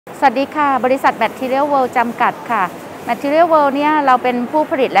สวัสดีค่ะบริษัท Material World จำกัดค่ะ Material World เนี่ยเราเป็นผู้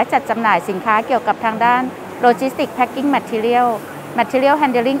ผลิตและจัดจำหน่ายสินค้าเกี่ยวกับทางด้าน Logistics Packing Material Material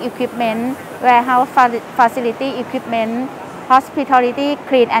Handling Equipment Warehouse Facility Equipment Hospitality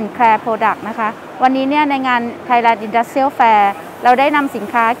Clean and Care Product นะคะวันนี้เนี่ยในงาน Thailand Industrial Fair เราได้นำสิน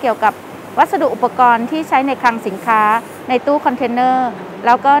ค้าเกี่ยวกับวัสดุอุปกรณ์ที่ใช้ในคลังสินค้าในตู้คอนเทนเนอร์แ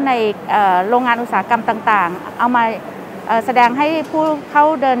ล้วก็ในโรงงานอุตสาหกรรมต่างๆเอามาแสดงให้ผู้เข้า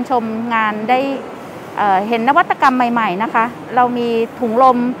เดินชมงานได้เห็นนวัตกรรมใหม่ๆนะคะเรามีถุงล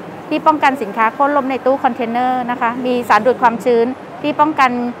มที่ป้องกันสินค้าโค่นล้มในตู้คอนเทนเนอร์นะคะมีสารดูดความชื้นที่ป้องกั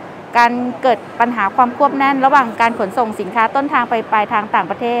นการเกิดปัญหาความควบแน่นระหว่างการขนส่งสินค้าต้นทางไปปลายทางต่าง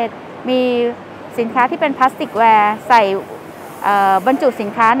ประเทศมีสินค้าที่เป็นพลาสติกแวร์ใส่บรรจุสิน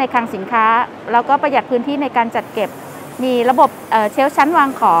ค้าในคลังสินค้าแล้วก็ประหยัดพื้นที่ในการจัดเก็บมีระบบเชลฟ์ชั้นวาง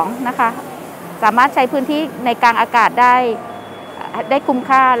ของนะคะสามารถใช้พื้นที่ในกลางอากาศได้คุ้ม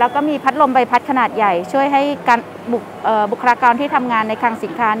ค่าแล้วก็มีพัดลมใบพัดขนาดใหญ่ช่วยให้การบุคลากรที่ทำงานในคลังสิ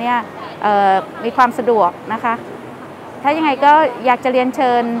นค้าเนี่ยมีความสะดวกนะคะถ้ายังไงก็อยากจะเรียนเ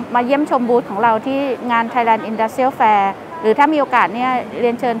ชิญมาเยี่ยมชมบูธของเราที่งาน Thailand Industrial Fair หรือถ้ามีโอกาสเนี่ยเรี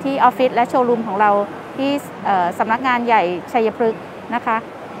ยนเชิญที่ออฟฟิศและโชว์รูมของเราที่สำนักงานใหญ่ชัยพฤกษ์นะคะ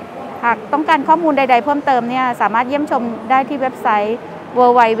หากต้องการข้อมูลใดๆเพิ่มเติมเนี่ยสามารถเยี่ยมชมได้ที่เว็บไซต์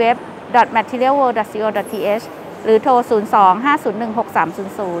www.materialworld.co.th หรือโทร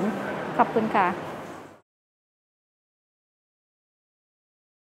 02-501-6300 ขอบคุณค่ะ